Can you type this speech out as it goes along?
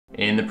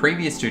In the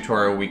previous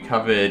tutorial, we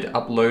covered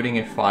uploading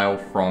a file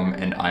from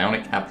an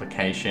Ionic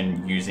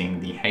application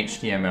using the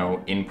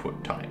HTML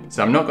input type.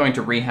 So I'm not going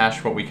to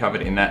rehash what we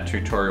covered in that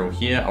tutorial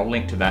here. I'll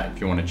link to that if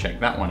you want to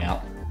check that one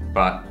out.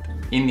 But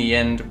in the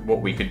end,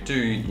 what we could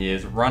do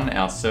is run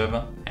our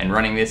server, and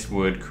running this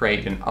would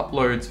create an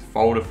uploads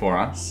folder for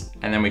us,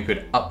 and then we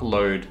could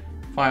upload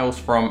files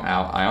from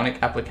our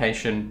Ionic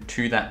application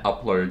to that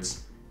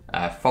uploads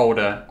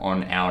folder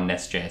on our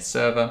Nest.js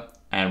server.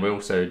 And we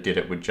also did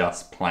it with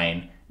just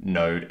plain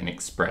Node and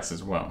Express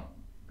as well.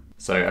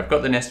 So I've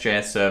got the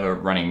Nest.js server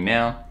running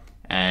now,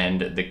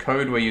 and the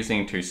code we're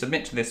using to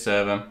submit to this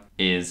server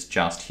is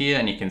just here,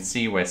 and you can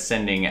see we're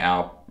sending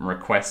our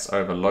requests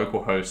over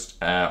localhost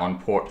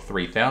on port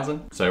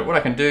 3000. So what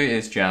I can do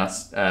is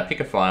just pick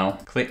a file,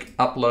 click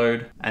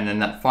upload, and then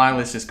that file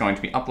is just going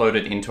to be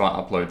uploaded into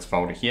our uploads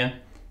folder here.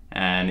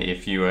 And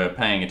if you were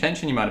paying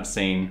attention, you might have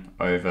seen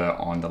over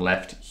on the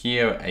left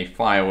here, a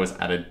file was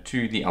added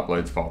to the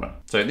uploads folder.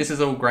 So this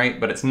is all great,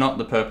 but it's not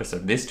the purpose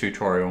of this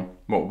tutorial.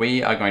 What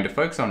we are going to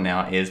focus on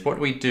now is what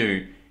we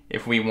do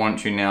if we want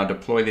to now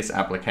deploy this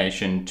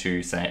application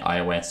to, say,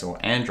 iOS or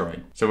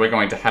Android. So we're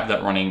going to have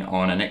that running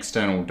on an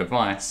external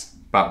device,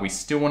 but we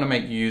still want to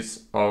make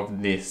use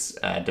of this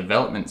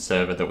development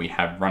server that we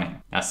have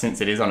running. Now,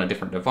 since it is on a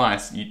different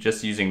device,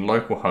 just using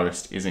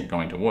localhost isn't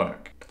going to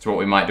work. So what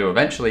we might do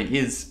eventually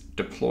is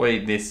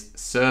deploy this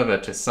server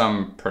to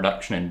some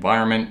production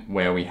environment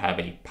where we have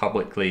a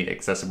publicly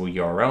accessible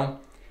URL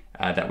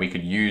that we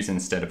could use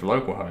instead of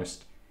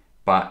localhost.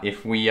 But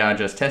if we are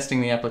just testing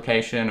the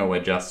application, or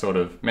we're just sort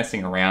of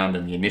messing around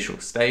in the initial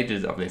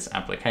stages of this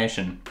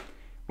application,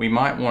 we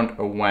might want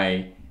a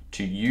way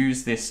to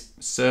use this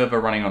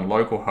server running on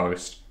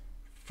localhost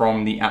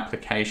from the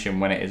application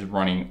when it is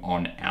running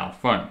on our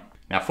phone.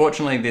 Now,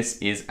 fortunately, this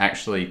is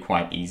actually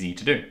quite easy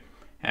to do,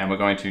 and we're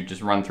going to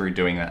just run through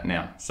doing that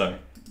now. So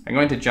I'm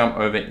going to jump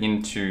over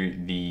into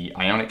the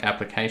Ionic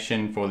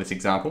application for this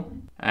example.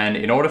 And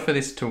in order for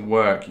this to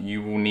work,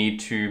 you will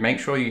need to make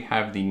sure you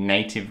have the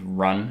native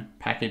run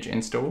package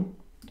installed.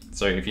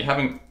 So if you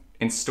haven't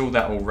installed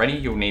that already,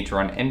 you'll need to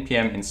run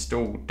npm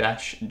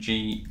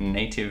install-g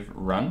native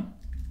run.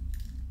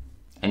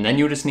 And then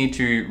you'll just need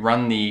to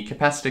run the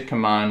capacitor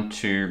command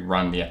to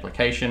run the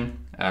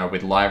application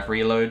with live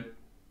reload.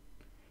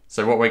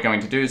 So what we're going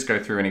to do is go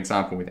through an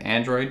example with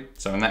Android.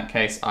 So in that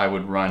case, I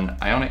would run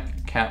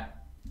ionic cap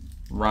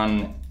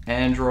run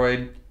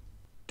android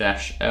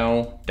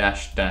 -l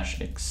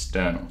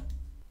 -external.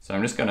 So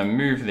I'm just going to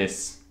move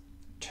this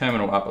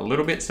terminal up a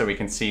little bit so we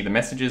can see the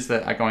messages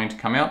that are going to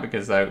come out,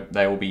 because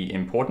they will be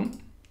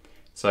important.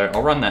 So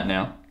I'll run that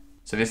now.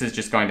 So this is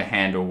just going to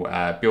handle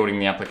building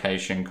the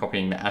application,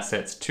 copying the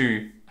assets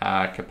to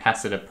our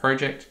capacitor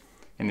project,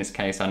 in this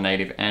case our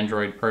native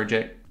Android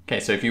project. Okay,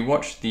 so if you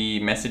watch the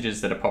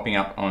messages that are popping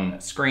up on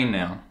screen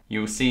now,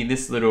 you'll see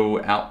this little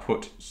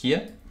output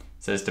here.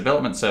 It says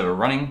development server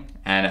running,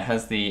 and it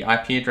has the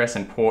IP address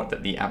and port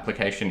that the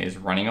application is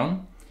running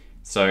on.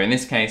 So in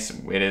this case,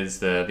 it is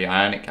the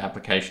Ionic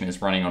application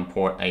is running on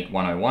port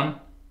 8101.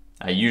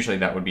 Usually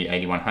that would be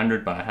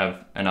 8100, but I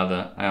have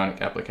another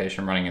Ionic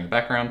application running in the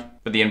background.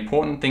 But the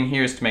important thing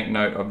here is to make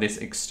note of this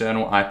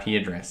external IP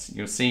address.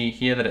 You'll see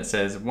here that it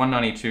says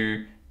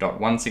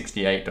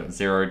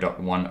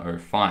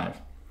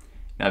 192.168.0.105.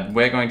 Now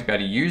we're going to be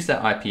able to use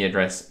that IP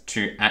address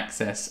to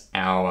access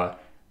our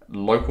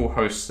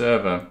localhost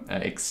server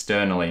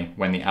externally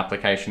when the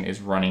application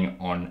is running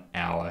on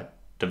our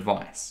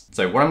device.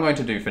 So what I'm going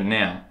to do for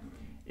now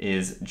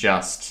is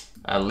just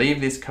leave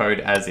this code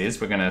as is.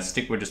 We're going to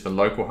stick with just the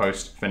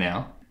localhost for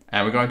now.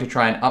 And we're going to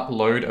try and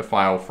upload a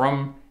file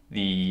from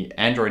the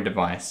Android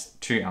device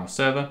to our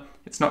server.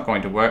 It's not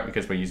going to work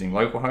because we're using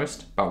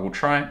localhost, but we'll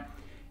try it.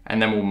 And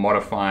then we'll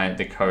modify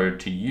the code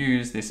to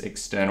use this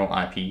external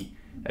IP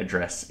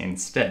address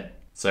instead.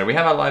 So we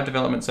have our live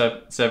development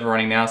server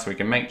running now, so we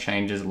can make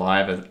changes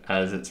live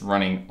as it's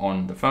running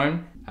on the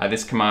phone.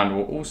 This command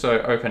will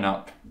also open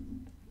up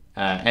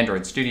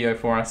Android Studio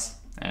for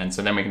us, and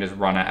so then we can just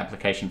run our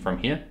application from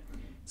here.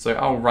 So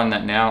I'll run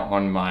that now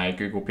on my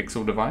Google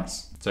Pixel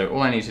device. So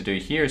all I need to do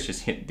here is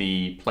just hit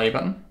the play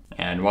button,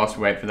 and whilst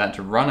we wait for that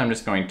to run, I'm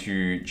just going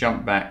to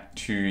jump back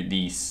to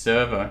the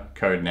server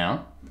code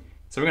now.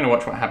 So we're going to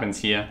watch what happens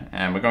here,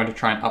 and we're going to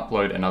try and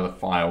upload another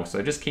file.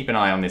 So just keep an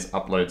eye on this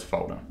uploads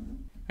folder.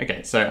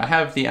 Okay, so I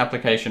have the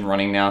application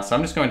running now, so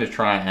I'm just going to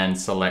try and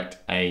select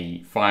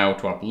a file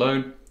to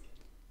upload.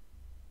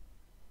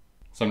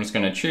 So I'm just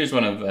going to choose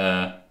one of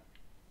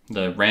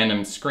the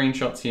random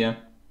screenshots here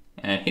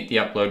and hit the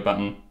upload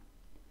button.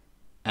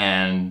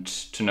 And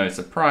to no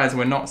surprise,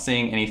 we're not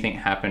seeing anything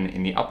happen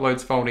in the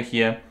uploads folder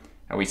here.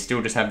 We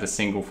still just have the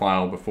single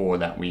file before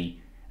that we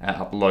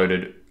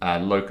uploaded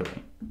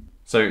locally.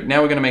 So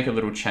now we're going to make a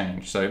little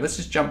change. So let's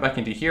just jump back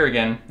into here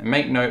again and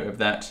make note of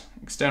that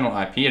external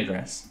IP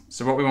address.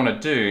 So what we want to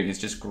do is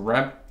just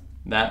grab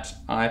that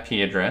IP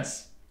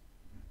address.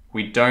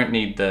 We don't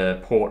need the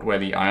port where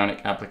the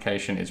Ionic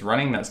application is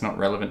running. That's not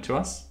relevant to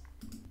us.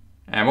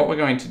 And what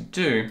we're going to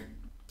do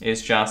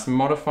is just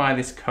modify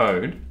this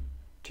code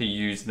to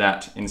use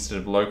that instead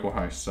of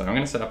localhost. So I'm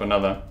going to set up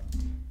another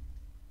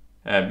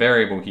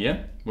variable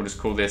here. We'll just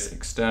call this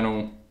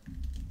external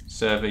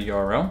server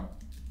URL.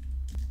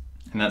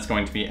 And that's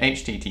going to be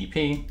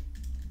HTTP,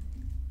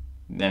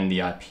 then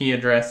the IP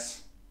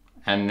address,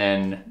 and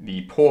then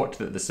the port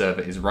that the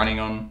server is running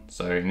on.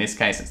 So in this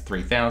case, it's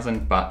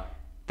 3000, but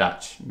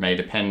that may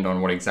depend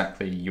on what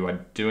exactly you are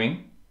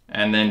doing.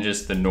 And then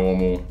just the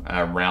normal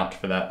route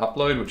for that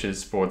upload, which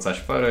is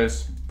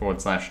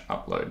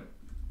 /photos/upload.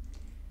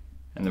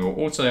 And then we'll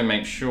also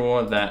make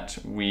sure that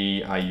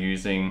we are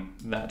using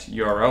that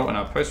URL in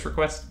our post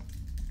request.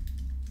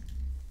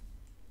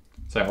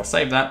 So I'll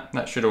save that.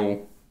 That should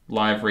all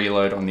live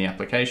reload on the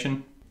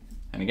application.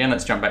 And again,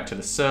 let's jump back to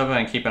the server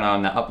and keep an eye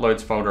on that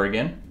uploads folder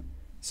again.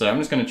 So I'm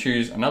just going to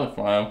choose another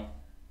file,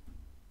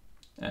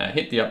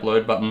 hit the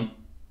upload button,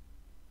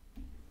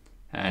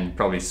 and you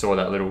probably saw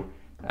that little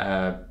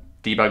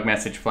debug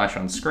message flash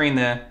on screen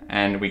there.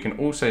 And we can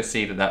also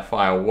see that that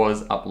file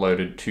was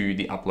uploaded to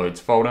the uploads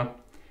folder,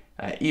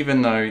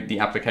 even though the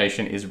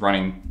application is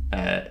running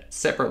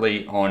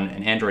separately on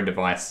an Android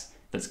device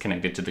that's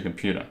connected to the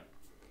computer.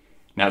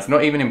 Now, it's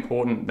not even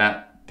important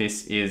that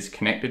this is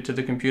connected to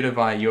the computer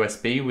via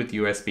USB with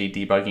USB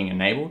debugging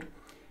enabled.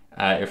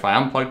 If I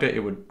unplugged it,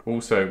 it would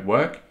also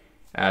work.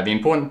 The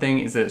important thing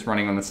is that it's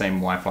running on the same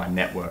Wi-Fi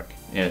network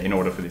in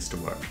order for this to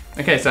work.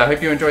 Okay, so I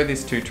hope you enjoyed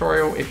this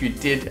tutorial. If you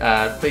did,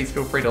 please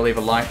feel free to leave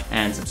a like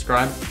and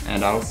subscribe,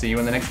 and I'll see you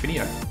in the next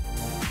video.